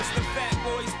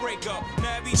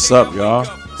What's up, y'all?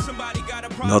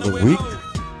 Another week,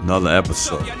 another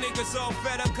episode.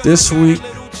 This week,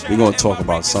 we're going to talk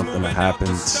about something that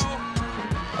happens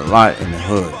a lot in the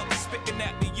hood.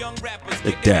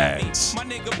 The dads.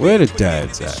 Where the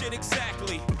dads at?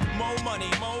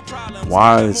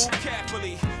 Why is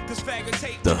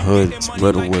the hood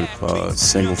riddled with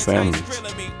single families,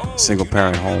 single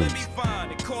parent homes,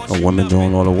 and women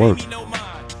doing all the work?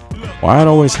 Why it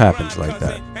always happens like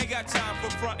that?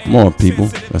 Come on, people.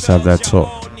 Let's have that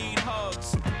talk.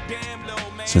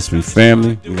 Since we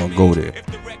family, we're going to go there.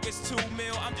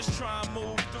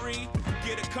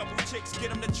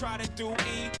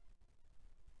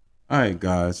 Alright,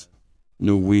 guys.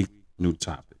 New week, new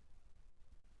topic.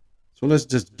 So let's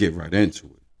just get right into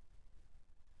it.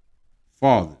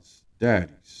 Fathers,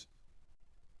 daddies,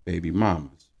 baby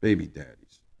mamas, baby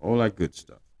daddies, all that good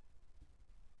stuff.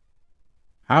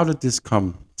 How did this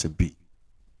come to be?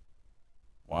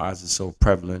 Why is it so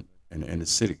prevalent in the inner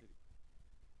city?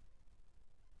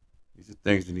 These are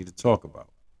things we need to talk about.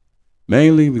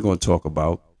 Mainly, we're going to talk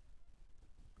about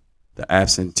the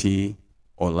absentee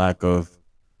or lack of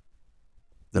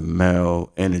the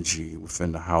male energy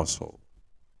within the household,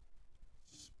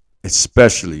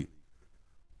 especially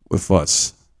with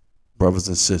us, brothers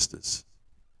and sisters.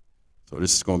 So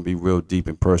this is going to be real deep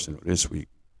and personal this week.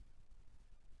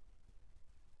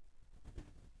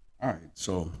 All right,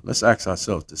 so let's ask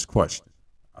ourselves this question.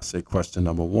 I say question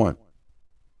number one.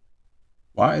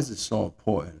 Why is it so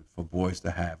important for boys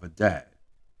to have a dad,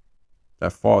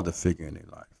 that father figure in their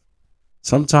life?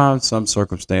 Sometimes, some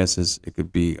circumstances, it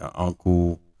could be an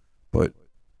uncle, but,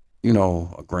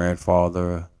 a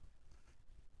grandfather,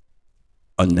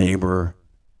 a neighbor,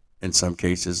 in some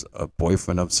cases, a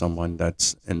boyfriend of someone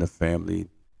that's in the family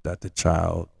that the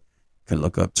child can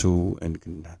look up to and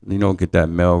can, get that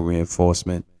male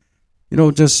reinforcement.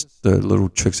 Just the little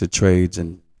tricks of trades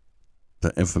and the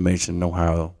information,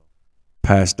 know-how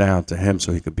passed down to him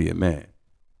so he could be a man.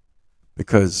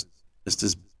 Because it's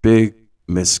this big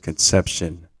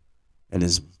misconception and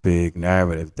this big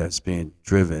narrative that's being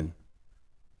driven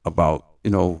about,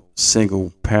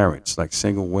 single parents, like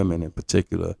single women in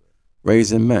particular,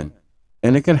 raising men.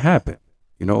 And it can happen.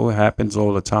 It happens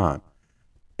all the time.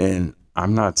 And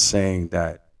I'm not saying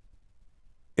that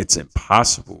it's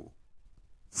impossible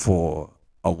for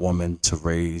a woman to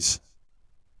raise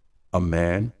a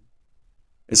man.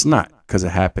 It's not, because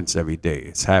it happens every day.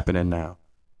 It's happening now.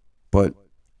 But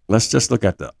let's just look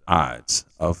at the odds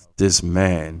of this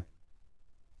man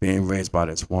being raised by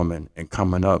this woman and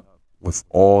coming up with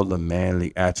all the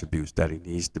manly attributes that he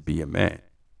needs to be a man.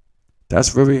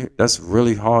 That's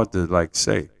really hard to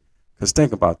say. Because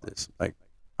think about this. I'm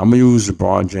going to use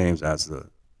LeBron James as the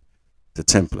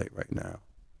template right now.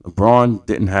 LeBron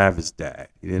didn't have his dad.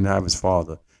 He didn't have his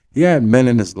father. He had men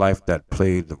in his life that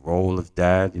played the role of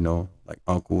dad, like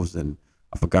uncles, and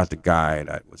I forgot the guy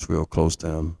that was real close to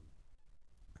him.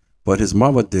 But his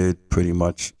mother did pretty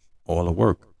much all the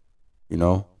work,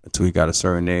 until he got a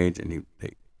certain age, and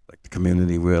the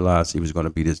community realized he was going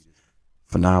to be this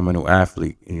phenomenal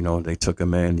athlete. And, they took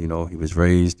him in. He was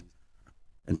raised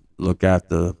and looked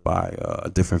after by a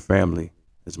different family.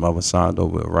 His mother signed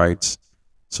over the rights.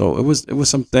 So it was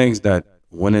some things that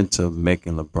went into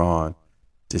making LeBron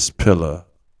this pillar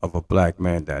of a black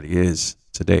man that he is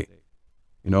today.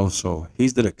 So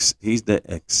he's the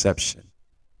exception.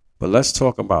 But let's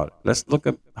talk about it. Let's look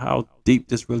at how deep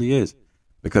this really is,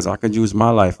 because I can use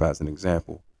my life as an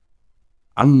example.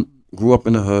 I grew up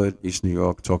in the hood, East New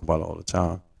York, talk about it all the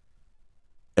time.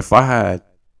 If I had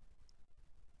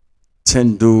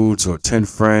 10 dudes or 10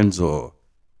 friends or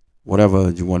whatever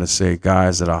you want to say,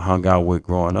 guys that I hung out with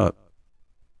growing up,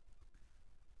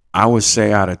 I would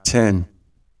say out of 10,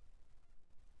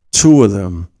 2 of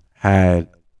them had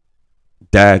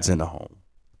dads in the home.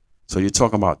 So you're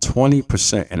talking about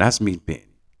 20%, and that's me being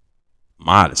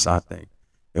modest, I think.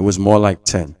 It was more like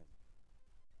 10.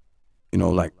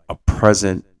 Like a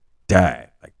present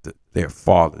dad, like their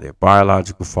father, their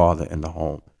biological father in the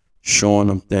home, showing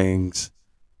them things,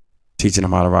 teaching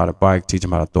them how to ride a bike, teaching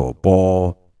them how to throw a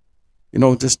ball,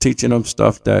 just teaching them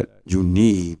stuff that you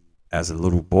need as a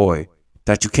little boy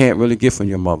that you can't really get from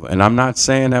your mother. And I'm not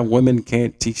saying that women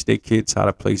can't teach their kids how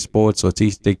to play sports or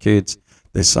teach their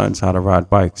sons how to ride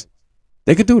bikes.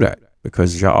 They could do that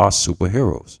because y'all are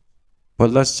superheroes.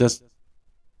 But let's just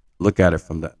look at it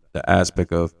from the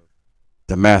aspect of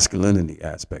the masculinity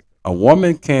aspect. A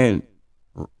woman can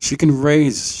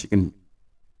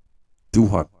do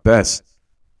her best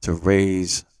to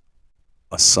raise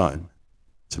a son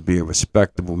to be a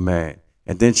respectable man.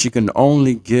 And then she can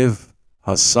only give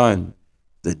her son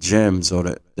the gems or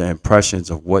the impressions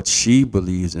of what she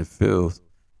believes and feels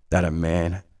that a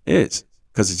man is,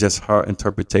 because it's just her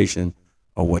interpretation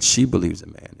of what she believes a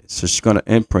man is. So she's gonna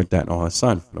imprint that on her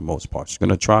son for the most part. She's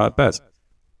gonna try her best.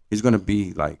 He's gonna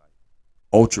be like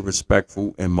ultra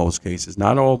respectful in most cases,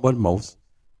 not all but most,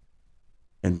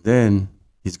 and then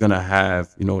he's gonna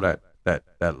have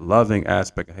that loving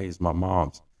aspect of, hey, it's my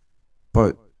mom's.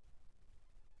 But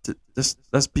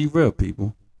let's be real,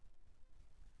 people.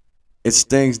 It's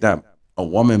things that a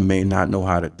woman may not know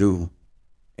how to do,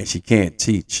 and she can't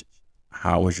teach.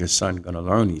 How is your son gonna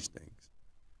learn these things?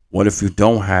 What if you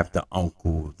don't have the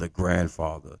uncle, the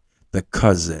grandfather, the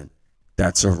cousin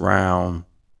that's around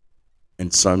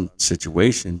in some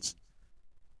situations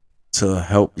to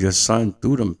help your son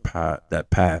through that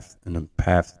path and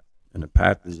the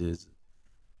passages,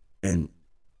 and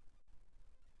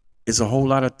it's a whole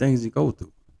lot of things you go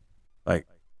through. Like,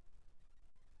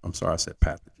 I'm sorry, I said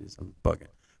passages. I'm bugging,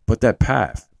 but that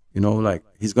path, like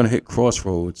he's gonna hit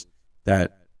crossroads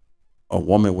that a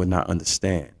woman would not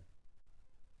understand.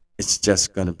 It's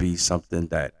just gonna be something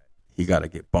that he got to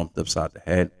get bumped upside the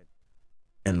head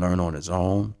and learn on his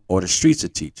own, or the streets will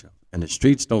teach him. And the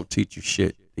streets don't teach you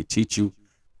shit. They teach you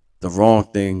the wrong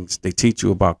things. They teach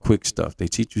you about quick stuff. They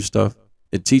teach you stuff.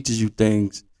 It teaches you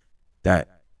things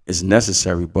that is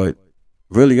necessary, but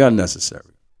really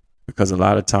unnecessary. Because a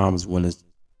lot of times when it's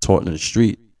taught in the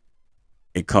street,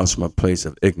 it comes from a place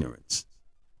of ignorance.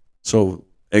 So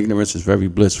ignorance is very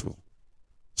blissful.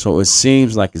 So it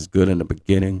seems like it's good in the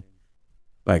beginning.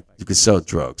 Like you could sell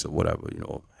drugs or whatever,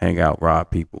 hang out, rob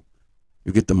people.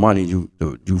 You get the money, you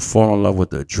fall in love with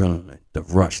the adrenaline, the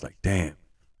rush. Like, damn,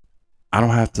 I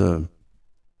don't have to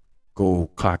go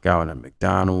clock out at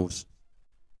McDonald's.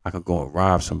 I could go and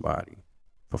rob somebody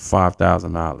for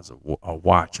 $5,000, a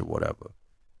watch or whatever.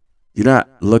 You're not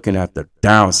looking at the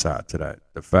downside to that.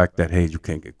 The fact that, hey, you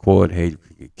can't get caught. Hey, you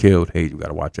can get killed. Hey, you got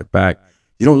to watch your back.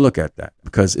 You don't look at that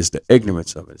because it's the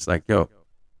ignorance of it. It's like, yo,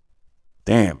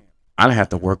 damn, I didn't have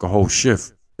to work a whole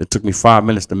shift. It took me 5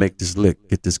 minutes to make this lick,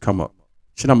 get this come up.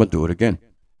 Shit, I'm going to do it again.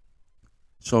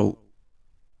 So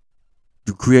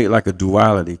you create like a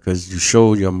duality because you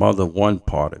show your mother one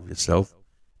part of yourself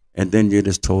and then you're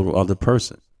this total other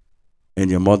person. And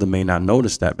your mother may not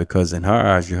notice that because in her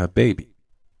eyes, you're her baby.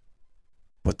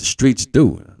 But the streets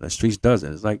do. The streets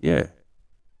doesn't. It's like, yeah,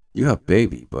 you're her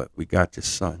baby, but we got your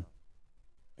son.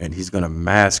 And he's going to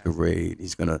masquerade.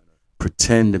 He's going to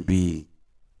pretend to be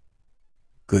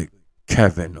good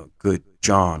Kevin or good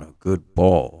John or good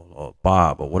Ball or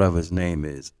Bob or whatever his name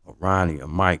is, or Ronnie or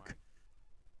Mike.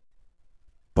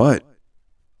 But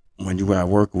when you at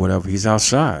work or whatever, he's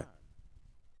outside.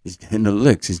 He's getting the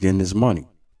licks. He's getting his money.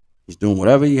 He's doing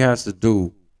whatever he has to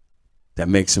do that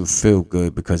makes him feel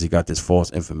good because he got this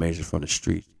false information from the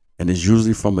street. And it's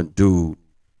usually from a dude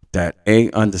that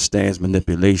understands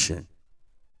manipulation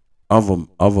of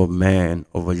a man,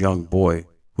 of a young boy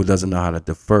who doesn't know how to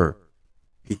defer.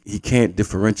 He can't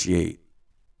differentiate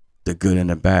the good and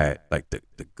the bad, like the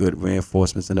good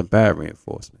reinforcements and the bad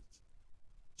reinforcements.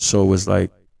 So it's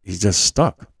like he's just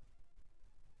stuck.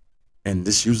 And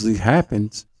this usually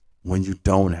happens when you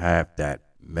don't have that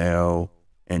male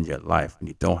in your life, when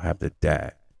you don't have the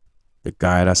dad, the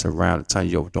guy that's around telling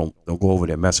you, yo, don't go over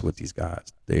there messing with these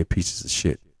guys. They're pieces of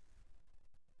shit.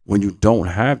 When you don't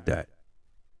have that,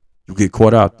 you get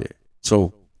caught out there.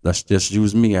 So let's just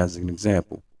use me as an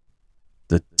example.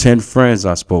 The 10 friends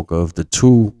I spoke of, the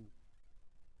 2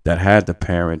 that had the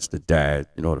parents, the dad,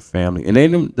 the family, and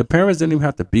the parents didn't even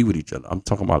have to be with each other. I'm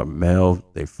talking about a male,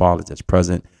 their father that's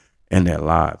present in their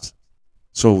lives.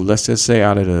 So let's just say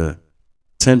out of the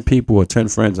 10 people or 10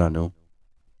 friends I knew,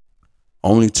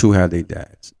 only 2 had their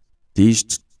dads.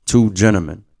 These 2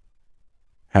 gentlemen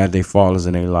had their fathers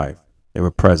in their life. They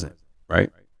were present,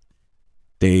 right?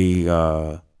 They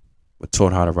were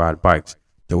taught how to ride bikes.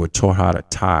 They were taught how to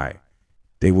tie.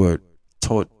 They were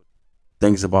taught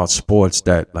things about sports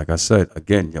that, like I said,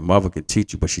 again, your mother could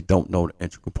teach you, but she don't know the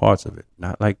integral parts of it.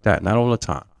 Not like that. Not all the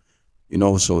time.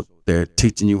 So they're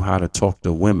teaching you how to talk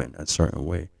to women a certain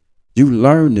way. You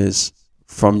learn this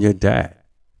from your dad.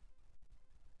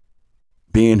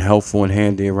 Being helpful and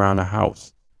handy around the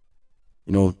house.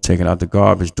 Taking out the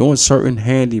garbage, doing certain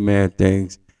handyman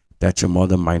things that your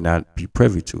mother might not be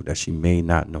privy to, that she may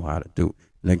not know how to do.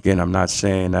 And again, I'm not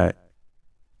saying that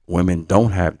women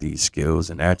don't have these skills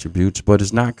and attributes, but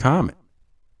it's not common.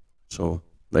 So,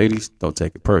 ladies, don't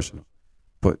take it personal.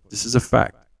 But this is a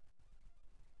fact.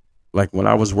 Like when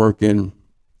I was working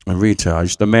in retail, I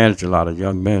used to manage a lot of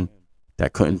young men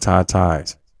that couldn't tie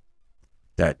ties,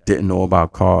 that didn't know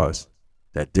about cars,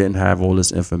 that didn't have all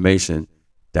this information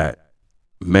that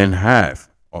men have.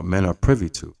 or men are privy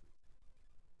to,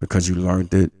 because you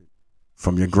learned it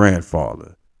from your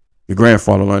grandfather. Your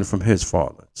grandfather learned from his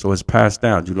father. So it's passed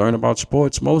down. You learn about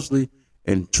sports mostly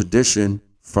in tradition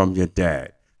from your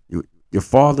dad. Your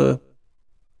father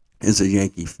is a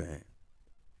Yankee fan,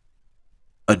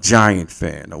 a Giant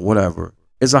fan, or whatever.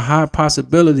 It's a high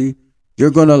possibility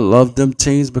you're going to love them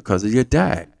teams because of your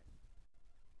dad.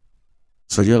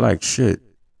 So you're like, shit,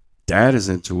 dad is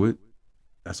into it.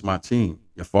 That's my team.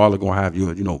 Your father going to have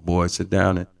you, boys, sit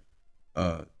down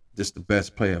and just the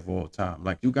best player of all time.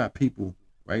 Like, you got people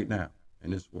right now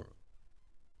in this world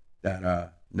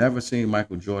that never seen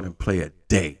Michael Jordan play a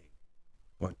day,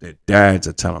 but their dads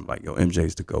are telling them, like, yo,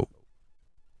 MJ's the GOAT.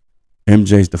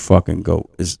 MJ's the fucking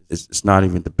GOAT. It's not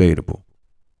even debatable.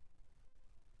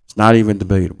 It's not even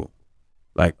debatable.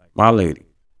 Like, my lady,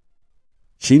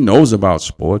 she knows about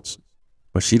sports,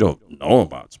 but she don't know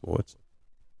about sports.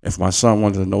 If my son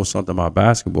wanted to know something about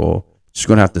basketball, she's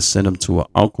going to have to send him to an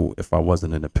uncle if I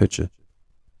wasn't in the picture.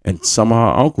 And some of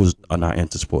her uncles are not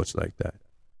into sports like that.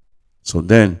 So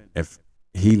then if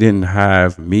he didn't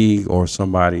have me or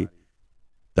somebody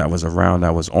that was around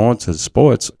that was on to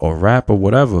sports or rap or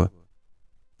whatever,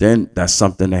 then that's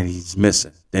something that he's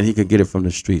missing. Then he could get it from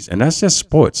the streets. And that's just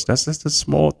sports. That's just a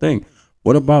small thing.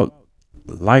 What about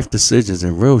life decisions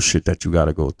and real shit that you got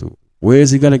to go through? Where is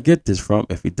he going to get this from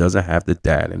if he doesn't have the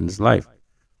dad in his life?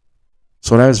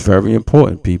 So that is very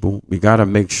important, people. We got to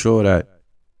make sure that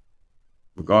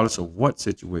regardless of what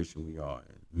situation we are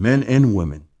in, men and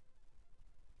women,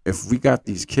 if we got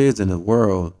these kids in the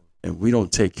world and we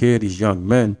don't take care of these young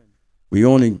men, we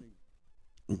only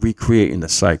recreating the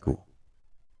cycle.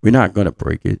 We're not going to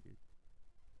break it.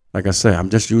 Like I said, I'm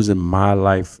just using my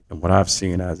life and what I've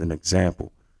seen as an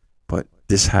example. But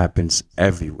this happens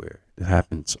everywhere. It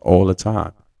happens all the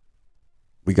time.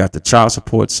 We got the child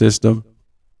support system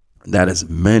that is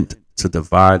meant to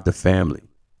divide the family.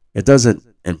 It doesn't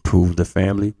improve the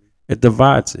family. It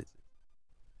divides it.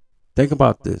 Think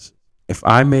about this. If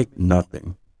I make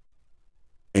nothing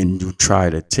and you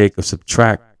try to take or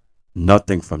subtract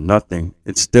nothing from nothing,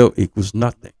 it still equals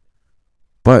nothing.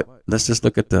 But let's just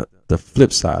look at the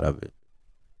flip side of it.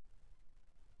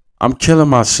 I'm killing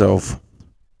myself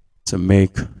to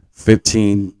make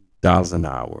 $15 an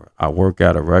hour. I work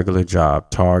at a regular job,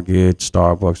 Target,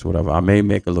 Starbucks, whatever. I may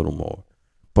make a little more.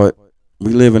 But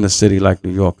we live in a city like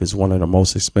New York. It's one of the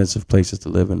most expensive places to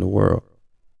live in the world.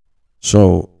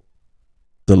 So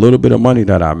the little bit of money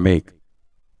that I make,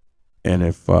 and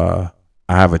if I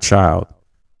have a child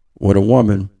with a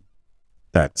woman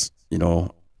that's,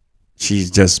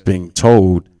 she's just being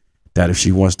told that if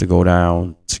she wants to go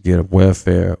down to get a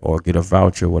welfare or get a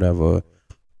voucher, whatever,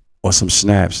 or some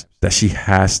snaps, that she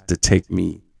has to take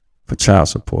me for child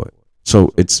support.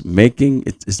 So it's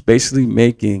basically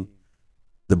making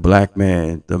the black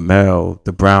man, the male,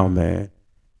 the brown man,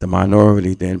 the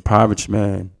minority, the impoverished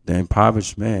man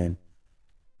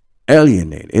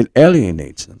alienate. It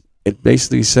alienates him. It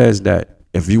basically says that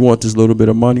if you want this little bit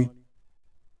of money,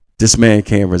 this man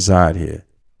can't reside here.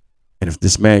 And if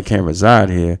this man can't reside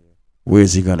here,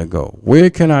 where's he going to go? Where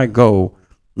can I go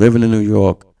living in New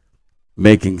York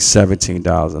making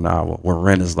 $17 an hour when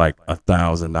rent is like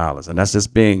 $1,000? And that's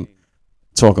just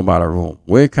talking about a room.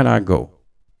 Where can I go?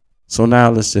 So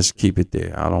now let's just keep it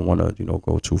there. I don't want to,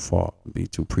 go too far, be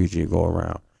too preachy and go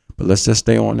around. But let's just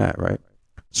stay on that, right?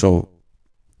 So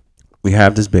we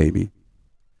have this baby.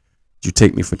 You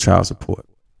take me for child support.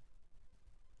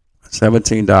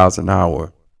 $17 an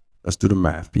hour. Let's do the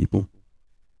math, people.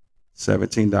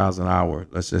 $17 an hour.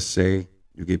 Let's just say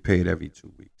you get paid every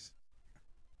 2 weeks.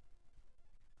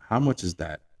 How much is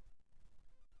that?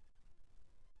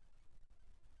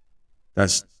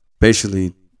 That's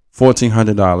basically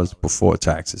 $1,400 before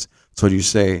taxes. So you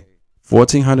say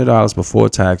 $1,400 before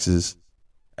taxes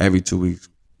every 2 weeks.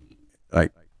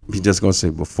 Like, you're just going to say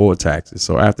before taxes.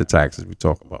 So after taxes, we're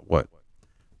talking about what?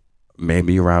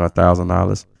 Maybe around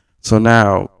 $1,000. So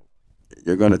now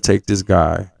you're going to take this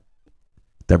guy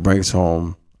that brings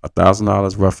home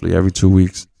 $1,000 roughly every 2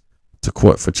 weeks to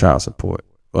court for child support.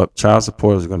 Well, child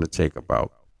support is going to take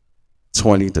about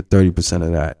 20 to 30%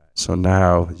 of that. So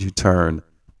now you turn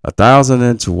 $1,000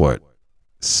 into what?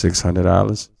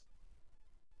 $600?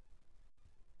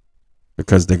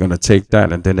 Because they're going to take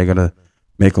that and then they're going to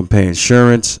make him pay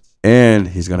insurance and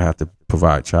he's going to have to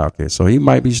provide childcare. So he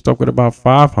might be stuck with about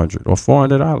 $500 or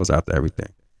 $400 after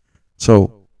everything.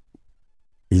 So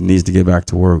he needs to get back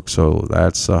to work. So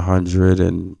that's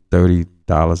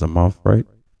 $130 a month, right?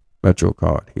 Metro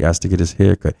card. He has to get his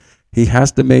hair cut. He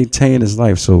has to maintain his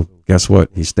life. So guess what?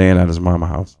 He's staying at his mama's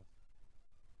house.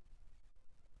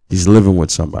 He's living with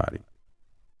somebody.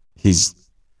 He's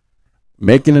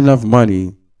making enough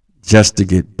money just to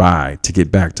get by, to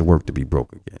get back to work, to be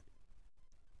broke again.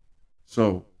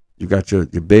 So you got your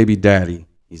baby daddy,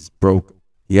 he's broke,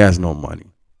 he has no money.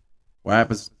 What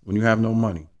happens when you have no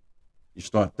money? You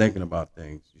start thinking about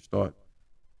things. You start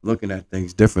looking at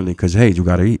things differently because, hey, you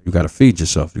got to eat. You got to feed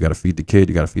yourself. You got to feed the kid.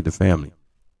 You got to feed the family.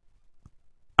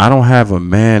 I don't have a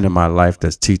man in my life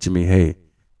that's teaching me, hey,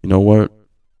 you know what?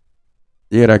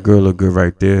 Yeah, that girl look good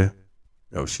right there.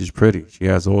 Yo, she's pretty. She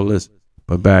has all this,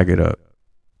 but bag it up.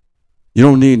 You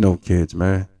don't need no kids,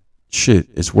 man. Shit,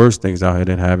 it's worse things out here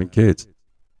than having kids.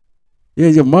 Yeah,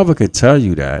 your mother could tell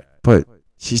you that, but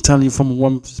she's telling you from a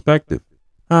woman's perspective.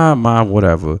 Mom,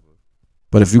 whatever.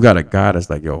 But if you got a guy that's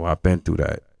like, yo, I've been through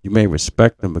that, you may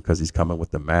respect him because he's coming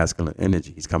with the masculine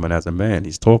energy. He's coming as a man.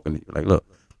 He's talking to you like, look,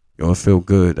 you'll feel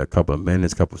good a couple of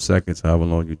minutes, couple of seconds, however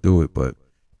long you do it. But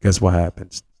guess what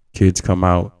happens? Kids come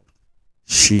out,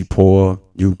 she poor,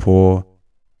 you poor.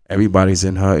 Everybody's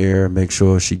in her ear. Make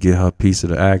sure she get her piece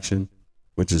of the action,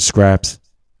 which is scraps,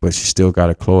 but she still got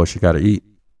a claw. She got to eat.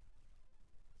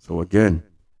 So again,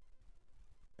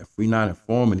 if we're not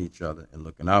informing each other and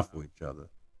looking out for each other,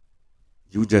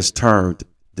 you just turned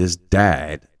this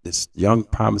dad, this young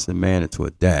promising man, into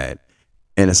a dad.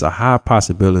 And it's a high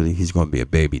possibility he's going to be a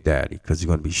baby daddy because he's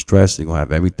going to be stressed. He's going to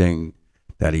have everything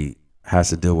that he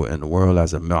has to deal with in the world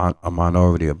as a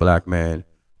minority, a black man,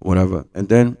 whatever. And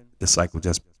then the cycle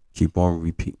just keep on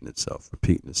repeating itself.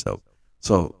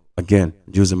 So again,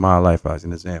 using my life as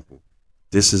an example,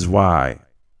 this is what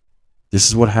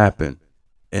happened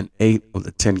in 8 of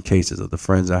the 10 cases of the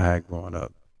friends I had growing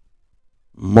up.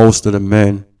 Most of the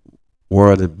men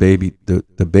were the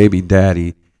baby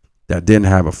daddy that didn't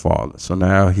have a father. So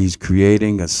now he's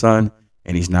creating a son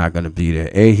and he's not going to be there.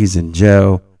 A, he's in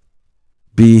jail.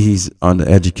 B, he's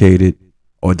undereducated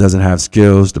or doesn't have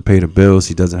skills to pay the bills.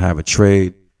 He doesn't have a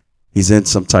trade. He's in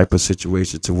some type of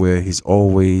situation to where he's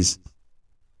always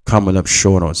coming up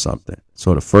short on something.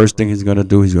 So the first thing he's going to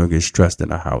do, he's going to get stressed in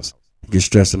the house. He gets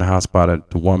stressed in the house by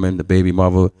the woman, the baby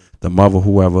mother, the mother,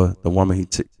 whoever, the woman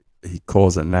he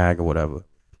calls a nag or whatever.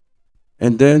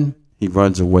 And then he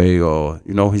runs away or,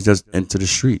 he's just into the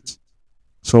streets.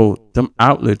 So them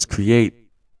outlets create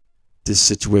this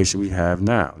situation we have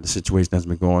now. The situation that's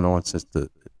been going on since the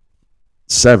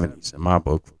 70s, in my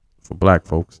book, for black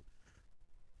folks.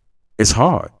 It's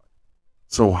hard.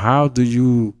 So how do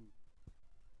you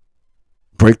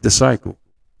break the cycle?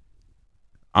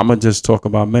 I'm going to just talk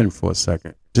about men for a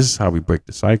second. This is how we break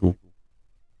the cycle.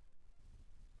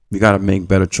 We got to make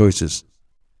better choices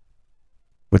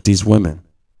with these women.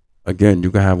 Again,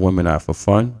 you can have women that are for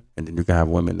fun, and then you can have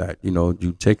women that,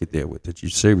 you take it there with, that you're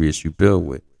serious, you build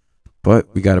with.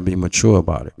 But we got to be mature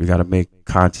about it. We got to make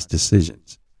conscious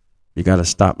decisions. We got to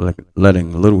stop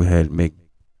letting little head make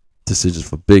decisions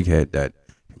for big head that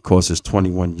causes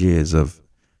 21 years of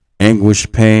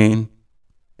anguish, pain,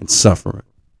 and suffering,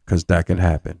 because that can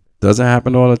happen. Doesn't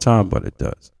happen all the time, but it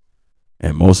does.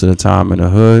 And most of the time in the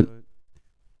hood,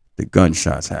 the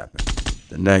gunshots happen,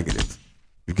 the negative.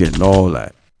 You're getting all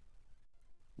that.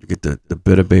 You get the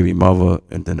bitter baby mother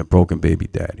and then the broken baby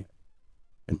daddy.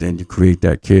 And then you create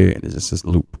that kid and it's just this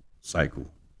loop cycle.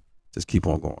 Just keep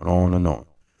on going on and on.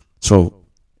 So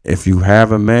if you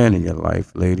have a man in your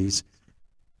life, ladies,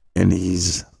 and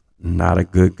he's not a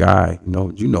good guy,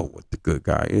 you know what the good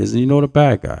guy is and you know the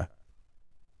bad guy.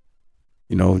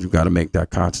 You got to make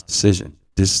that conscious decision.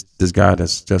 This guy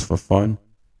that's just for fun,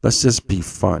 let's just be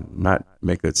fun, not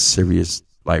make a serious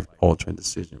life-altering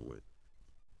decision with.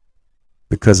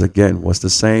 Because again, what's the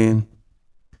saying?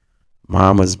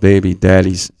 Mama's baby,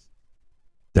 daddy's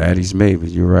maybe.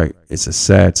 You're right. It's a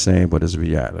sad saying, but it's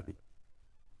reality.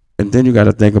 And then you got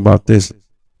to think about this.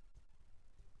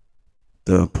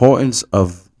 The importance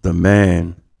of the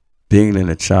man being in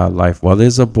a child life, whether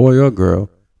it's a boy or girl,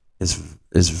 is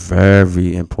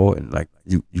very important. Like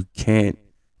you can't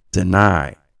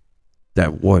deny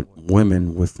that what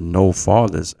women with no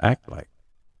fathers act like.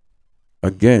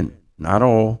 Again, not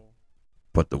all,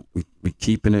 but we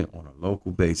keeping it on a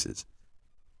local basis.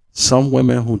 Some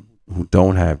women who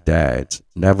don't have dads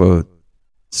never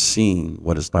seen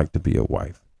what it's like to be a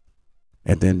wife.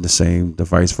 And then the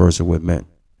vice versa with men.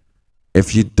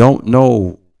 If you don't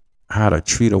know how to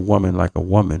treat a woman like a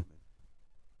woman,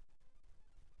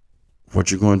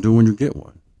 what you going to do when you get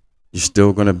one? You're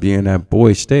still going to be in that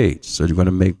boy stage. So you're going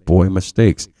to make boy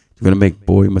mistakes. You're going to make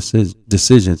boy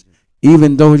decisions,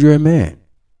 even though you're a man,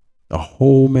 a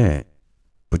whole man.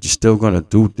 But you're still going to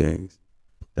do things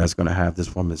that's going to have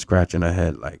this woman scratching her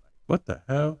head like, what the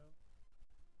hell?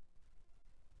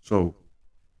 So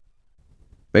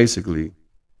basically,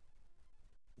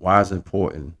 why is it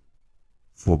important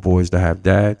for boys to have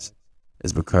dads?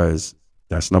 is because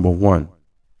that's number one.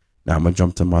 Now I'm gonna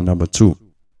jump to my number two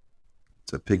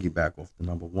to piggyback off the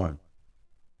number one.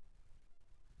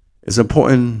 It's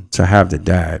important to have the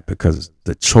dad because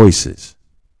the choices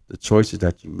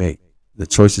that you make, the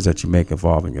choices that you make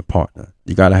involving your partner,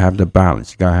 you gotta have the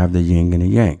balance. You gotta have the yin and the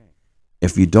yang.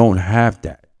 If you don't have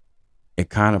that, it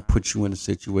kind of puts you in a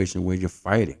situation where you're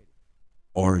fighting,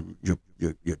 or you're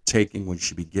taking when you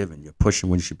should be giving, you're pushing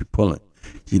when you should be pulling.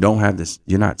 You don't have this.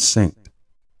 You're not synced,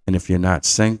 and if you're not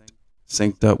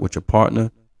synced up with your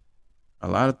partner, a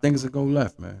lot of things will go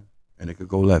left, man, and it could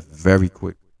go left very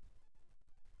quick.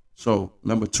 So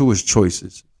number two is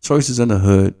choices. Choices in the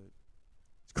hood.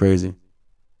 It's crazy,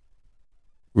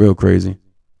 real crazy.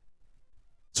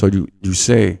 So you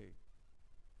say,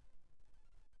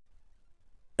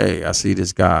 hey, I see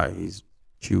this guy. He's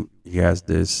cute. He has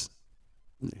this.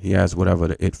 He has whatever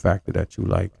the it factor that you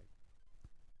like,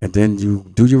 and then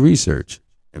you do your research.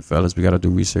 And fellas, we got to do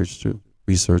research too.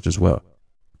 Research as well.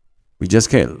 We just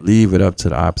can't leave it up to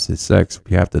the opposite sex.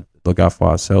 We have to look out for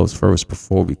ourselves first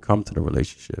before we come to the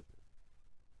relationship.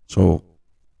 So,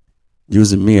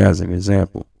 using me as an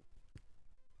example,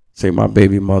 say my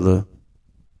baby mama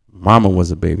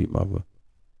was a baby mother.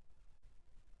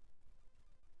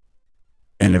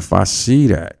 And if I see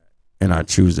that and I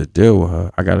choose to deal with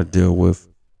her, I got to deal with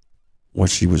what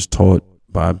she was taught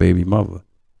by a baby mother.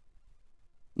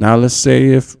 Now, let's say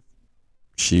if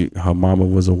her mama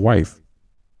was a wife,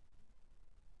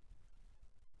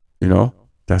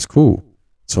 that's cool.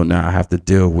 So now I have to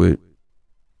deal with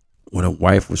what a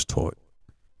wife was taught.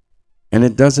 And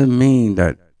it doesn't mean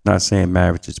that, not saying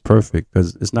marriage is perfect,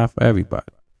 because it's not for everybody.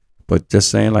 But just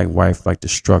saying like wife, like the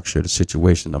structure, the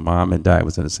situation, the mom and dad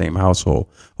was in the same household,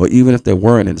 or even if they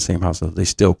weren't in the same household, they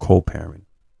still co-parent.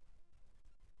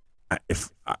 If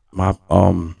my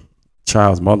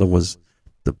child's mother was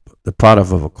the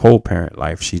product of a co-parent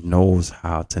life, she knows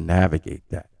how to navigate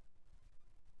that.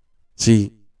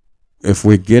 See, if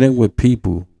we're getting with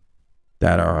people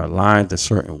that are aligned a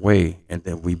certain way, and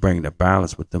then we bring the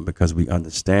balance with them because we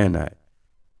understand that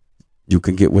you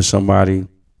can get with somebody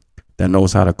that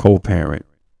knows how to co-parent,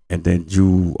 and then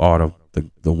you are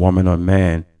the woman or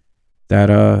man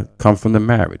that come from the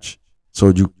marriage. So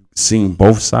you seen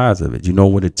both sides of it. You know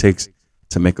what it takes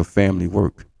to make a family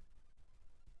work.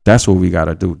 That's what we got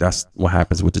to do. That's what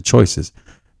happens with the choices.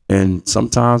 And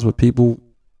sometimes with people,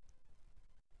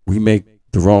 we make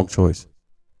the wrong choice.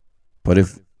 But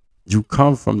if you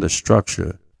come from the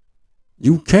structure,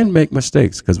 you can make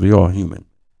mistakes because we all human.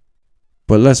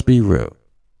 But let's be real.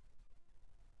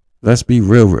 Let's be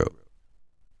real.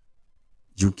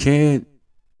 You can't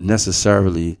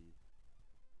necessarily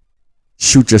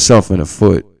shoot yourself in the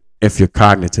foot if you're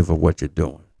cognitive of what you're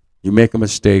doing. You make a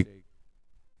mistake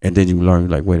and then you learn,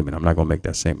 like, wait a minute, I'm not going to make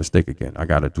that same mistake again. I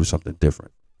got to do something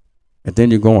different. And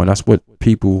then you're going. That's what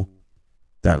people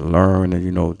that learn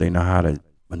and, they know how to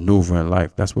maneuver in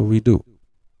life. That's what we do.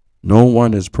 No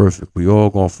one is perfect. We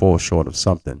all going to fall short of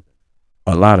something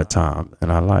a lot of time in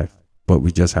our life, but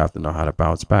we just have to know how to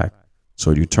bounce back.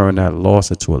 So you turn that loss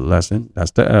into a lesson.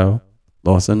 That's the L,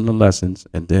 loss in the lessons,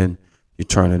 and then you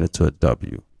turn it into a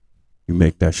W. You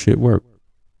make that shit work.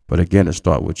 But again, it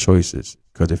starts with choices,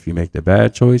 because if you make the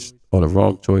bad choice or the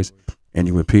wrong choice and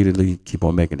you repeatedly keep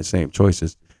on making the same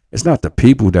choices, it's not the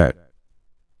people that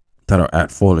are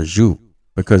at fault, as you,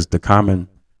 because the common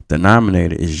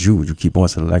denominator is you. You keep on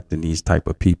selecting these type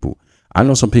of people. I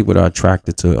know some people that are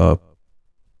attracted to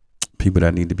people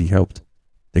that need to be helped.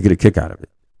 They get a kick out of it.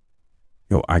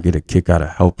 I get a kick out of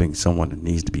helping someone that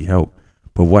needs to be helped.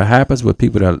 But what happens with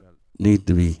people that need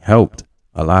to be helped,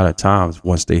 a lot of times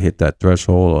once they hit that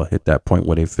threshold or hit that point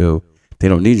where they feel they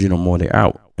don't need you no more, they're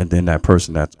out. And then that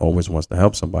person that always wants to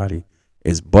help somebody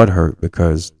is butthurt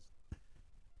because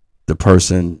the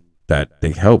person that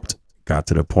they helped got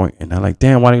to the point and they're like,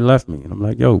 damn, why they left me? And I'm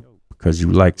like, because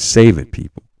you like saving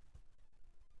people.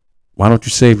 Why don't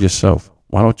you save yourself?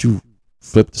 Why don't you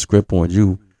flip the script on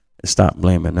you and stop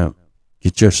blaming them?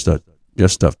 Get your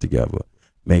stuff together.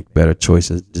 Make better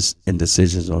choices and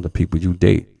decisions on the people you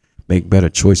date. Make better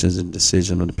choices and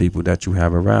decisions on the people that you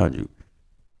have around you.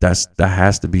 That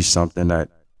has to be something that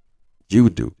you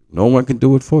do. No one can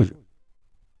do it for you.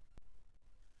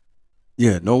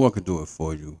 Yeah, no one can do it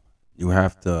for you. You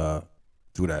have to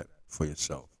do that for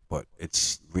yourself. But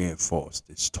it's reinforced.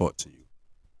 It's taught to you.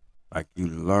 Like you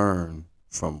learn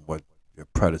from what your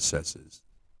predecessors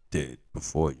did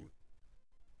before you,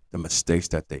 the mistakes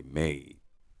that they made.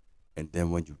 And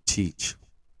then when you teach,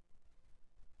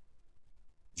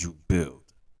 you build. You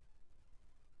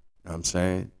know what I'm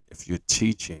saying? If you're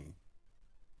teaching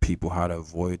people how to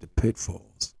avoid the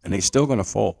pitfalls, and they still gonna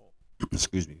fall.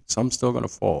 excuse me, some still gonna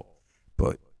fall,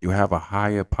 but you have a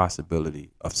higher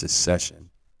possibility of success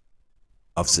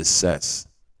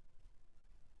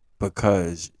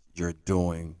because you're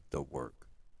doing the work.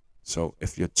 So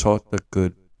if you're taught the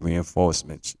good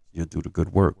reinforcements, you'll do the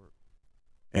good work.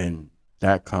 And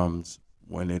that comes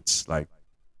when it's like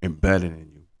embedded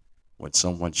in you. When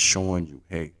someone's showing you,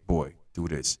 hey, boy, do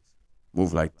this,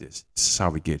 move like this. This is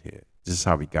how we get here. This is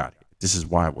how we got here. This is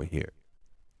why we're here.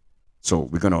 So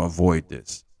we're going to avoid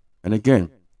this. And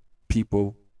again,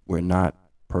 people, we're not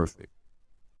perfect.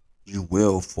 You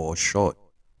will fall short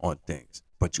on things,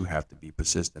 but you have to be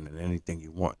persistent in anything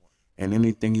you want. And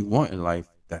anything you want in life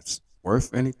that's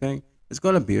worth anything, it's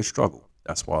going to be a struggle.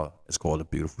 That's why it's called a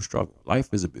beautiful struggle. Life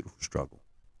is a beautiful struggle.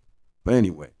 But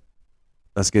anyway,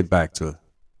 let's get back to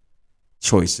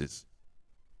choices.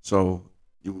 So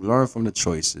you learn from the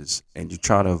choices and you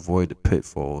try to avoid the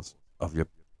pitfalls of your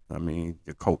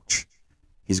coach.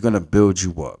 He's going to build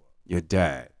you up. Your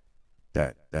dad,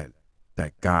 that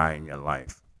guy in your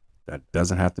life that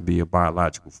doesn't have to be your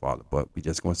biological father, but we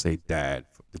just going to say dad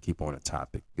to keep on the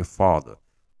topic. Your father,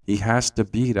 he has to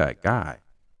be that guy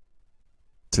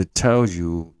to tell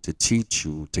you, to teach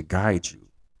you, to guide you.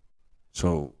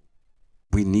 So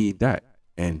we need that.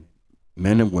 And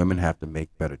men and women have to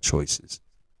make better choices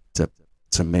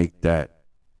to make that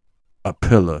a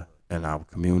pillar in our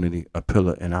community, a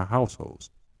pillar in our households.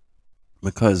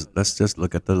 Because let's just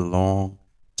look at the long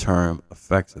term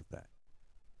effects of that.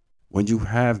 When you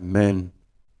have men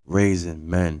raising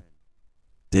men,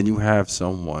 then you have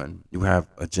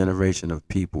a generation of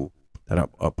people that are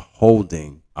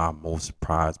upholding our most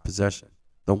prized possession,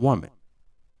 the woman.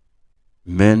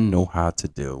 Men know how to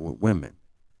deal with women.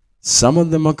 Some of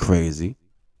them are crazy.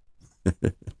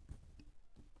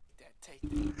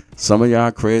 Some of y'all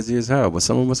are crazy as hell, but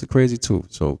some of us are crazy too.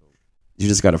 So you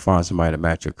just got to find somebody to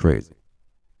match your crazy.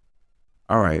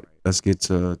 All right, let's get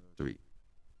to three.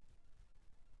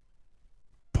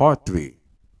 Part three,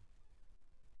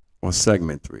 or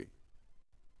segment three.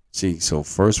 See, so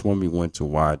first one we went to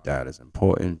why data is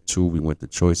important. Two, we went to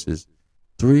choices.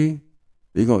 Three,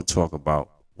 we're going to talk about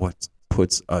what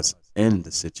puts us in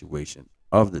the situation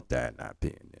of the dad not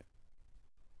being there.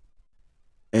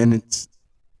 And it's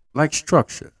like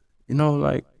structure.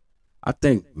 Like I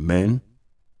think men,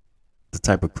 the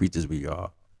type of creatures we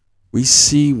are, we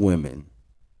see women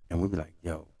and we be like,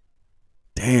 yo,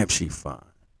 damn, she fine.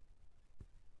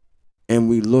 And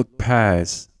we look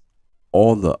past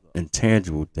all the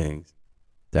intangible things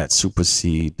that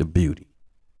supersede the beauty.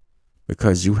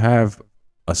 Because you have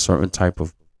a certain type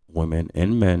of women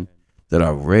and men that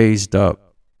are raised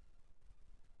up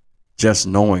just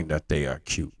knowing that they are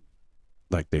cute.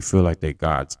 Like they feel like they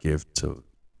God's gift to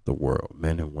the world,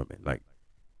 men and women. Like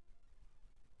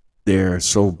they're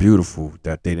so beautiful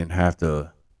that they didn't have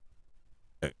to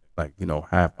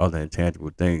have other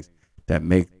intangible things that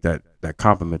make that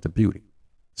complement the beauty.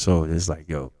 So it's like,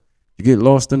 yo, you get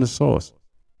lost in the sauce.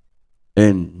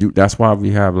 And that's why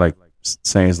we have like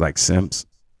sayings like simps.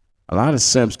 A lot of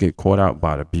simps get caught out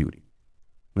by the beauty.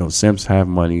 Simps have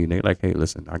money and they like, hey,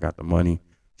 listen, I got the money,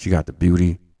 she got the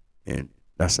beauty, and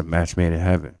that's a match made in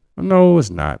heaven. No,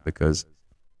 it's not, because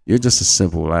you're just a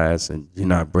simple ass and you're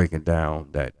not breaking down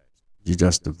that you're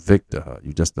just a Victor,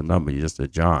 you're just a number, you're just a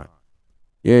John.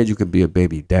 Yeah, you could be a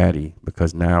baby daddy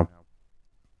because now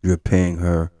you're paying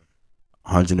her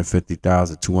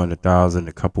 150,000, 200,000,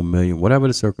 a couple million, whatever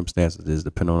the circumstances is,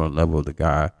 depending on the level of the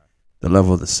guy, the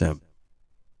level of the simp.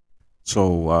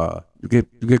 So you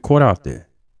get caught out there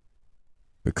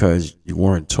because you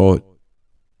weren't taught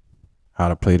how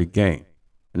to play the game.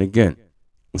 And again,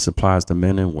 this applies to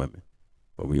men and women,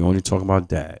 but we only talk about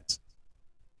dads.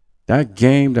 That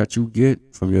game that you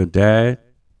get from your dad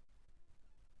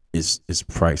is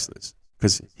priceless,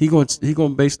 because he gonna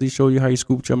basically show you how you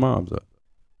scooped your moms up.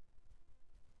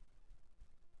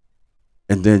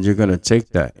 And then you're going to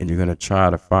take that and you're going to try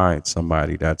to find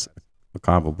somebody that's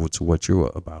comparable to what you're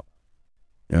about.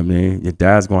 You know what I mean? Your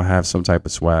dad's going to have some type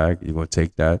of swag. You're going to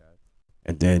take that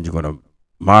and then you're going to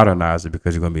modernize it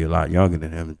because you're going to be a lot younger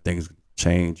than him and things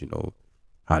change,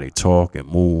 how they talk and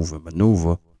move and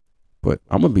maneuver. But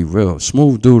I'm going to be real.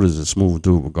 Smooth dude is a smooth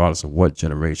dude regardless of what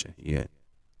generation he in.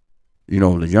 The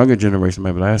younger generation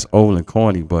maybe that's old and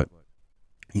corny, but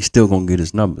he's still going to get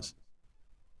his numbers.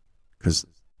 Because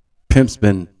pimp's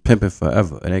been pimping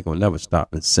forever. It ain't gonna never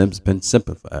stop. And simp's been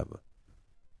simping forever.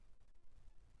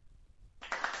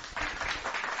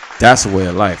 That's the way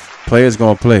of life. Players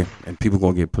gonna play and people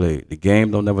gonna get played. The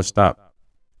game don't never stop.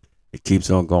 It keeps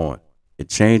on going. It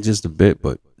changes a bit,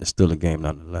 but it's still a game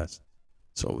nonetheless.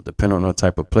 So depending on the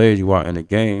type of player you are in the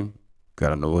game, you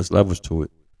gotta know what's levels to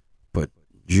it. But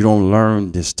you don't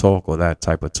learn this talk or that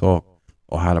type of talk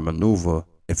or how to maneuver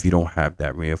if you don't have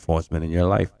that reinforcement in your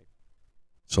life.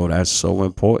 So that's so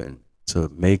important to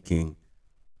making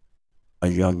a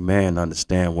young man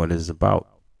understand what it's about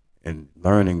and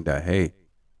learning that, hey,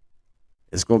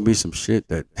 it's gonna be some shit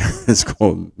that it's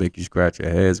gonna make you scratch your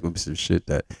head. It's gonna be some shit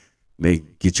that may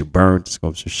get you burnt. It's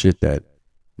gonna be some shit that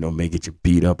may get you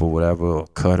beat up or whatever, or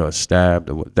cut or stabbed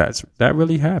or what. That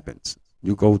really happens.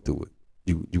 You go through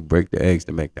it. You break the eggs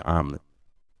to make the omelet.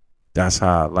 That's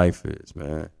how life is,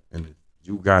 man. And if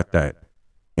you got that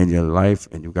in your life,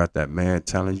 and you got that man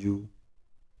telling you,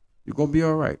 you're gonna be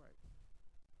all right.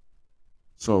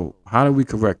 So how do we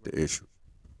correct the issue?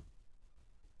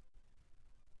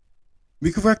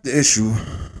 We correct the issue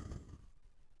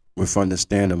with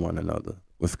understanding one another,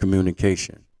 with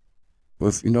communication,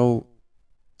 with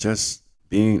just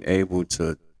being able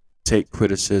to take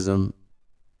criticism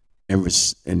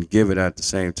and give it at the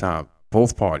same time.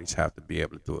 Both parties have to be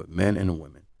able to do it, men and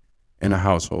women in a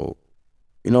household.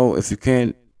 If you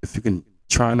can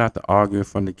try not to argue in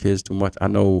front of the kids too much. I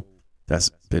know that's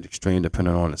a bit extreme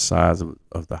depending on the size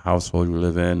of the household you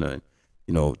live in, and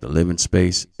the living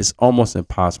space. It's almost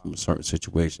impossible in certain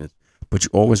situations, but you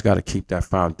always got to keep that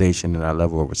foundation and that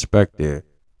level of respect there,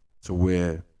 to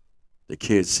where the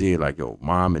kids see it like, yo,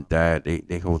 mom and dad,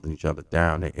 they holding each other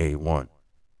down, they A1.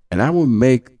 And that will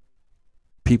make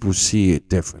people see it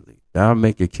differently. That'll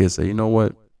make your kids say, you know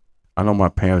what? I know my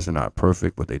parents are not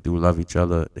perfect, but they do love each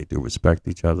other. They do respect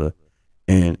each other.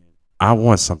 And I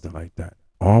want something like that.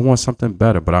 Or I want something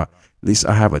better, but at least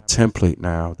I have a template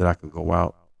now that I can go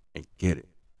out and get it.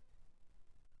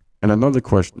 And another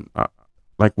question,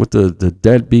 like with the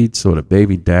deadbeats or the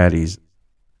baby daddies,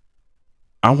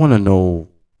 I want to know,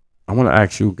 I want to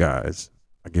ask you guys,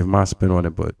 I give my spin on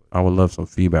it, but I would love some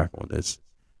feedback on this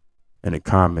in the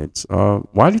comments.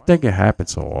 Why do you think it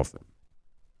happens so often?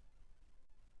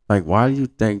 Like, why do you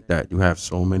think that you have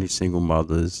so many single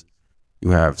mothers? You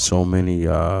have so many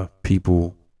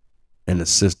people in the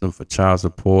system for child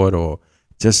support, or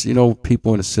just,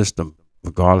 people in the system,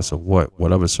 regardless of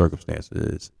whatever circumstance it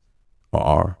is, or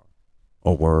are,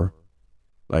 or were.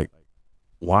 Like,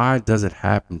 why does it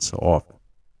happen so often?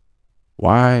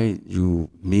 Why you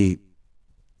meet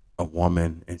a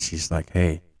woman and she's like,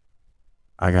 hey,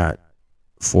 I got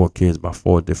 4 kids by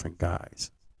 4 different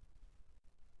guys.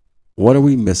 What are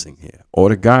we missing here? Or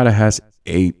the guy that has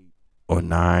 8 or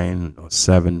 9 or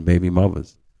 7 baby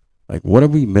mothers. Like, what are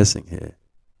we missing here?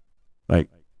 Like,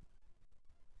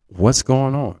 what's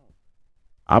going on?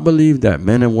 I believe that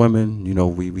men and women,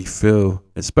 we feel,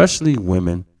 especially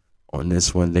women on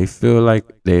this one, they feel like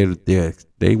they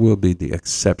will be the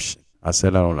exception. I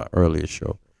said that on an earlier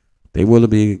show. They will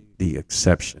be the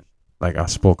exception. Like I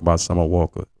spoke about Summer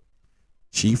Walker.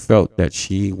 She felt that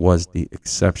she was the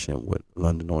exception with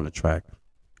London on the Track.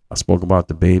 I spoke about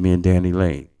the baby and Danny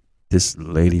Lane. This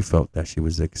lady felt that she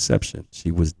was the exception.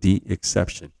 She was the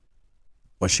exception.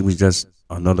 But she was just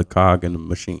another cog in the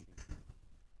machine.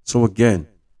 So again,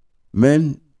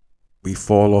 men, we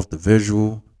fall off the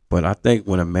visual. But I think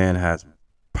when a man has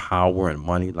power and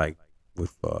money, like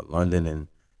with London and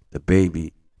the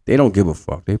baby, they don't give a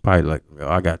fuck. They probably like,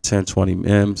 I got 10, 20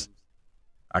 M's.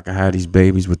 I can have these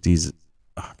babies with these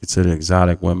considered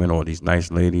exotic women or these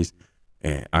nice ladies,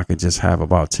 and I could just have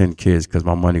about 10 kids because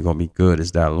my money gonna be good.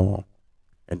 It's that long.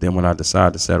 And then when I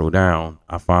decide to settle down,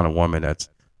 I find a woman that's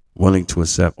willing to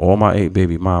accept all my 8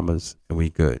 baby mamas, and we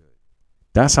good.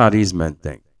 That's how these men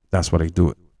think. That's why they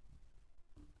do it.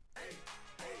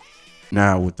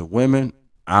 Now with the women,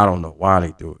 I don't know why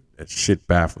they do it. That shit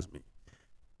baffles me.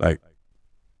 Like,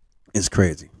 it's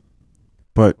crazy.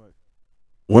 But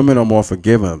women are more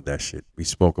forgiving of that shit. We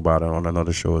spoke about it on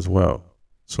another show as well.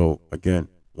 So again,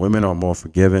 women are more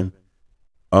forgiving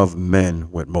of men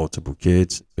with multiple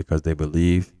kids because they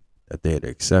believe that they're the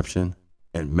exception.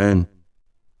 And men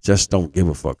just don't give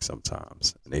a fuck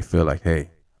sometimes. And they feel like, hey,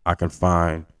 I can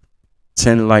find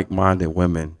 10 like-minded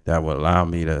women that will allow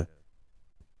me to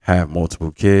have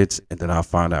multiple kids, and then I'll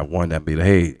find out one that be like,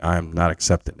 hey, I'm not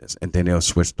accepting this. And then they'll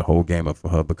switch the whole game up for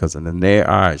her because in their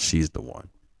eyes, she's the one.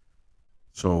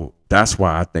 So that's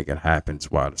why I think it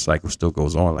happens, why the cycle still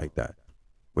goes on like that.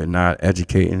 We're not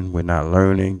educating, we're not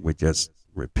learning, we're just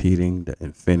repeating the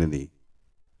infinite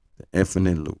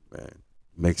loop, man.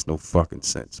 Makes no fucking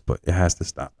sense, but it has to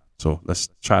stop. So let's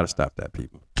try to stop that,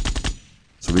 people.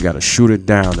 So we got to shoot it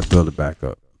down to build it back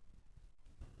up.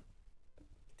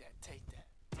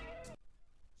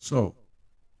 So,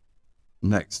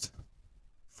 next,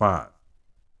 5.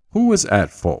 Who is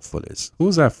at fault for this?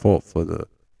 Who's at fault for the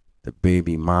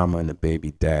baby mama and the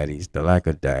baby daddies, the lack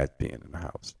of dad being in the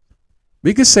house?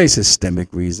 We could say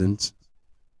systemic reasons.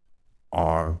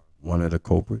 are one of the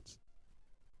culprits?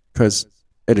 Because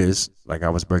it is, like I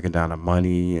was breaking down the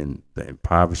money and the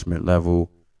impoverishment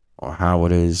level, or how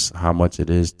it is, how much it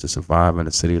is to survive in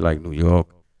a city like New York,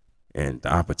 and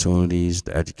the opportunities,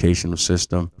 the educational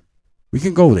system. We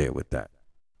can go there with that.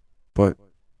 But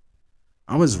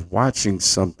I was watching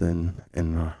something,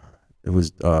 and it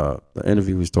was the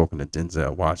interview was talking to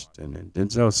Denzel Washington, and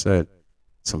Denzel said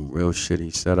some real shit. He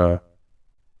said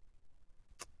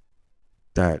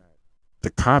that the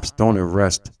cops don't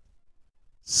arrest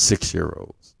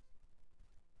 6-year-olds.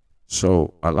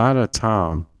 So a lot of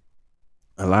times,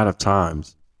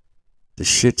 the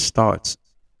shit starts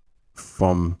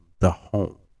from the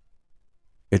home.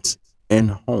 It's in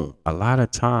home. A lot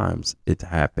of times, it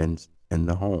happens in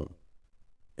the home.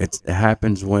 It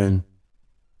happens when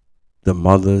the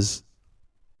mothers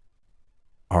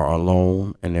are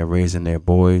alone and they're raising their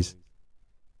boys,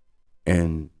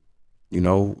 and you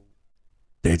know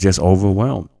they're just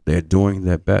overwhelmed. They're doing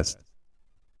their best.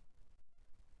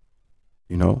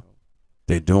 You know,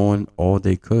 they're doing all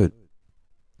they could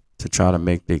to try to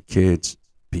make their kids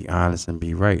be honest and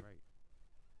be right.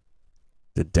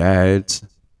 The dads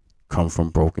come from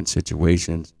broken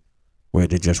situations where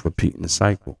they're just repeating the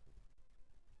cycle.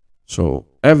 So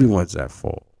everyone's at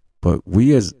fault. But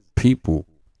we as people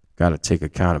got to take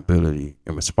accountability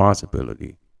and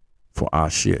responsibility for our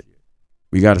shit.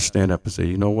 We got to stand up and say,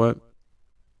 you know what?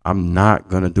 I'm not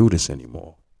going to do this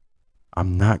anymore.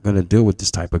 I'm not going to deal with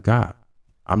this type of guy.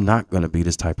 I'm not going to be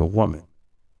this type of woman.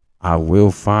 I will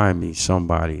find me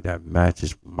somebody that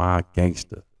matches my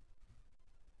gangster.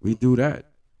 We do that,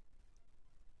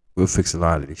 we'll fix a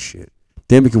lot of this shit.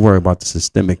 Then we can worry about the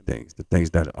systemic things, the things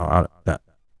that are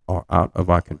out of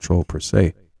our control per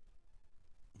se.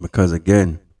 Because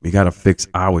again, we got to fix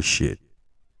our shit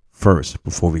first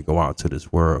before we go out to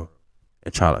this world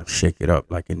and try to shake it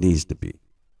up like it needs to be.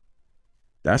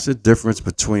 That's the difference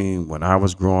between when I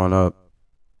was growing up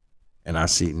and I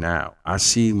see now. I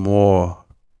see more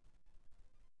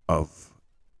of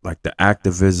like the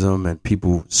activism and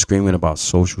people screaming about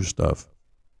social stuff,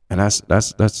 and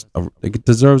it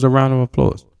deserves a round of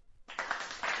applause.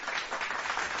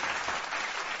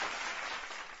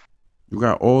 You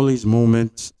got all these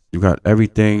movements. You got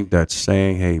everything that's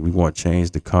saying, "Hey, we want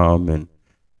change to come," and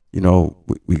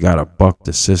we gotta buck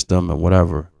the system and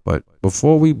whatever. But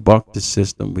before we buck the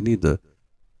system, we need to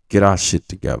get our shit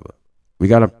together. We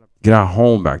gotta get our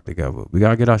home back together. We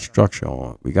gotta get our structure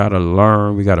on. We gotta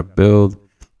learn. We gotta build.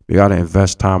 We gotta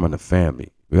invest time in the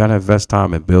family. We gotta invest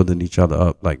time in building each other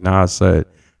up. Like Nas said,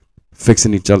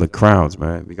 fixing each other crowns,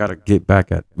 man. We gotta get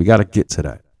back at. We gotta get to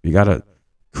that. We gotta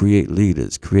create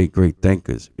leaders, create great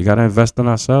thinkers. We gotta invest in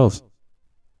ourselves.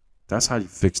 That's how you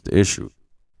fix the issue.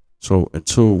 So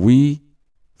until we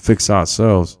fix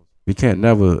ourselves, we can't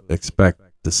never expect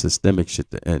the systemic shit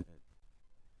to end.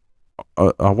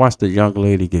 I watched a young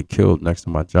lady get killed next to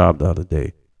my job the other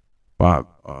day by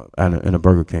in a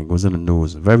Burger King. It was in the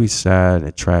news. Very sad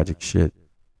and tragic shit.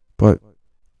 But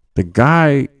the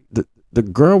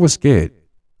girl was scared.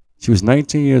 She was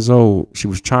 19 years old. She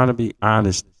was trying to be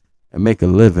honest and make a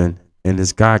living, and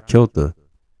this guy killed her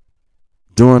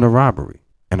during a robbery.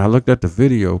 And I looked at the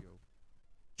video.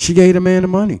 She gave the man the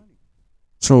money.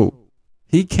 So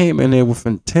he came in there with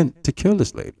intent to kill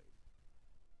this lady.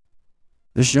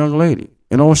 This young lady.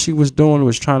 And all she was doing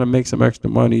was trying to make some extra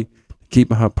money to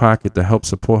keep in her pocket to help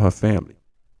support her family.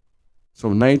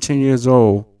 So 19 years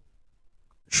old,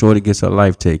 shorty gets her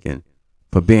life taken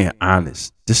for being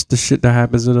honest. This is the shit that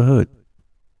happens in the hood.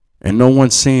 And no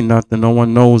one's seen nothing. No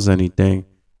one knows anything.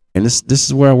 And this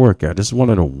is where I work at. This is one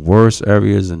of the worst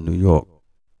areas in New York.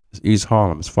 It's East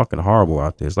Harlem. It's fucking horrible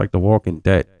out there. It's like The Walking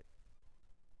Dead.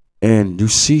 And you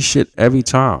see shit every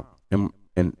time. And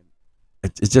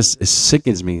it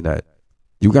sickens me that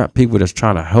you got people that's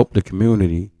trying to help the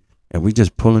community and we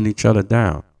just pulling each other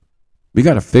down. We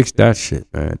got to fix that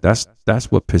shit, man. That's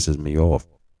what pisses me off.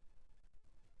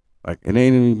 Like, it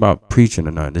ain't even about preaching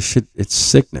or nothing. This shit, it's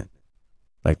sickening.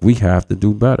 Like, we have to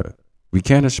do better. We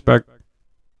can't expect,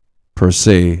 per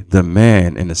se, the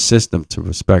man in the system to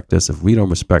respect us if we don't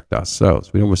respect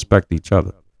ourselves. We don't respect each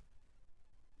other.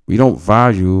 We don't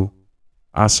value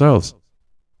ourselves.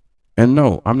 And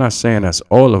no, I'm not saying that's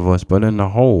all of us, but in the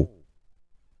whole.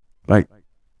 Like,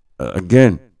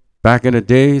 again, back in the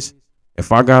days,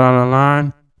 if I got on the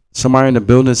line, somebody in the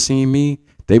building seen me,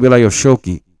 they be like, yo,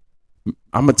 Shoki,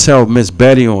 I'm going to tell Miss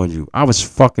Betty on you. I was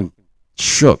fucking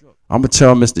shook. I'm going to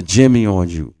tell Mr. Jimmy on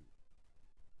you.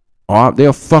 Or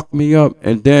they'll fuck me up.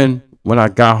 And then when I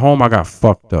got home, I got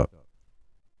fucked up.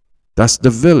 That's the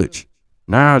village.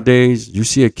 Nowadays, you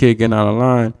see a kid getting out of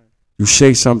line, you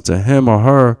say something to him or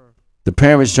her, The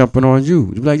parents jumping on you.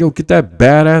 You be like, yo, get that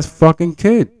badass fucking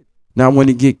kid. Now when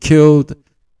he get killed,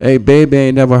 hey, baby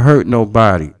ain't never hurt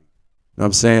nobody. You know what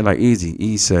I'm saying? Like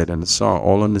Easy said in the song,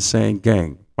 all in the same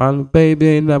gang. My little baby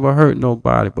ain't never hurt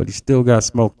nobody, but he still got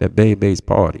smoked at Baby's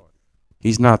party.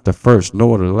 He's not the first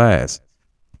nor the last.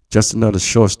 Just another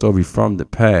short story from the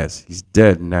past. He's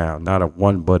dead now, not a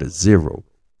one but a zero.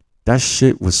 That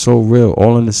shit was so real.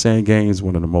 All in the Same Gang is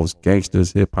one of the most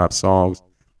gangsters hip hop songs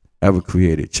ever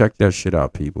created. Check that shit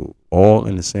out, people. All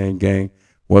in the Same Gang,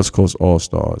 West Coast All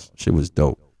Stars. Shit was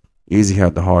dope. Easy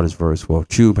had the hardest verse. Well,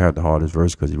 Cube had the hardest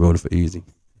verse because he wrote it for Easy.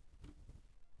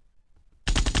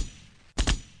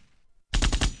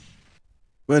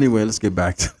 But anyway, let's get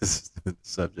back to this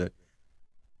subject.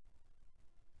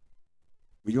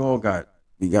 We all got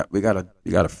we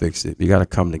gotta fix it. We gotta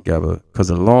come together because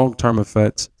the long term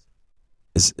effects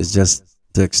is just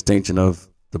the extinction of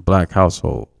the black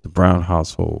household, the brown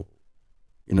household.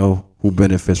 You know who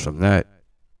benefits from that?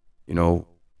 You know,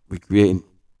 we creating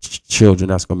children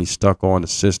that's gonna be stuck on the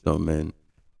system, and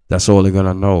that's all they're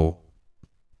gonna know.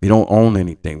 We don't own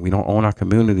anything. We don't own our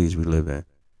communities we live in.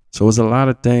 So there's a lot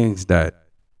of things that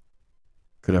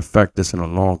could affect us in the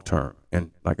long term.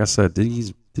 And like I said,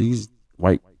 these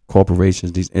white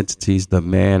corporations, these entities, the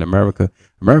man, America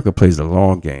plays the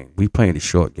long game. We playing the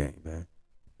short game, man.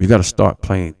 We got to start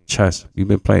playing chess. We've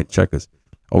been playing checkers.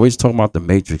 Always talking about the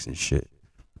Matrix and shit.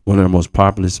 One of the most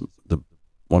popular,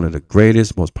 one of the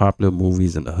greatest, most popular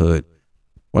movies in the hood.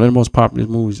 One of the most popular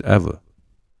movies ever.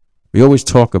 We always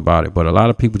talk about it, but a lot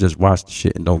of people just watch the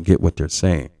shit and don't get what they're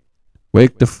saying.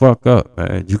 Wake the fuck up,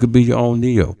 man. You could be your own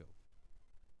Neo.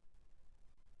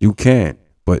 You can,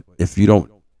 but if you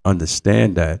don't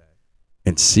understand that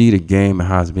and see the game and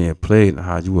how it's being played and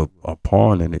how you are a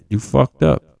pawn in it, you fucked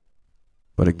up.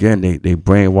 But again, they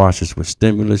brainwash us with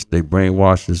stimulus. They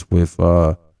brainwash us with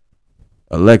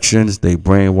elections. They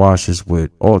brainwash us with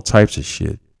all types of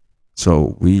shit.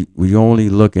 So we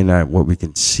only looking at what we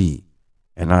can see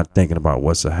and not thinking about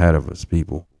what's ahead of us,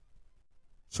 people.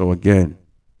 So again,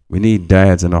 we need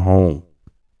dads in the home.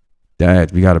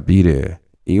 Dads, we got to be there.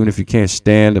 Even if you can't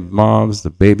stand the moms,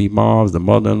 the baby moms, the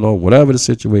mother-in-law, whatever the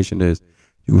situation is,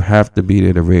 you have to be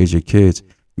there to raise your kids.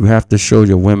 You have to show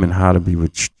your women how to be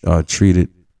treated.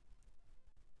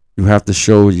 You have to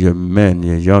show your men,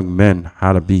 your young men,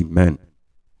 how to be men.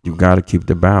 You got to keep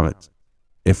the balance.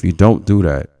 If you don't do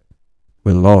that,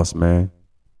 we're lost, man.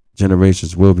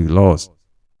 Generations will be lost.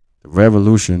 The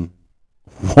revolution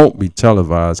won't be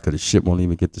televised because the shit won't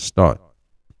even get to start.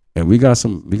 And we got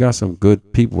some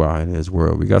good people out in this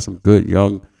world. We got some good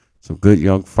young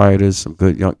fighters, some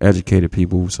good young educated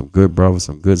people, some good brothers,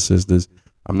 some good sisters.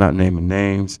 I'm not naming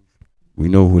names. We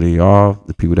know who they are,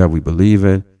 the people that we believe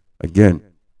in. Again,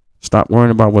 stop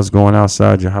worrying about what's going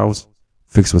outside your house.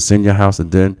 Fix what's in your house,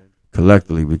 and then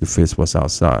collectively we can fix what's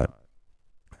outside.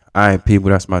 All right, people,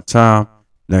 that's my time.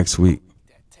 Next week.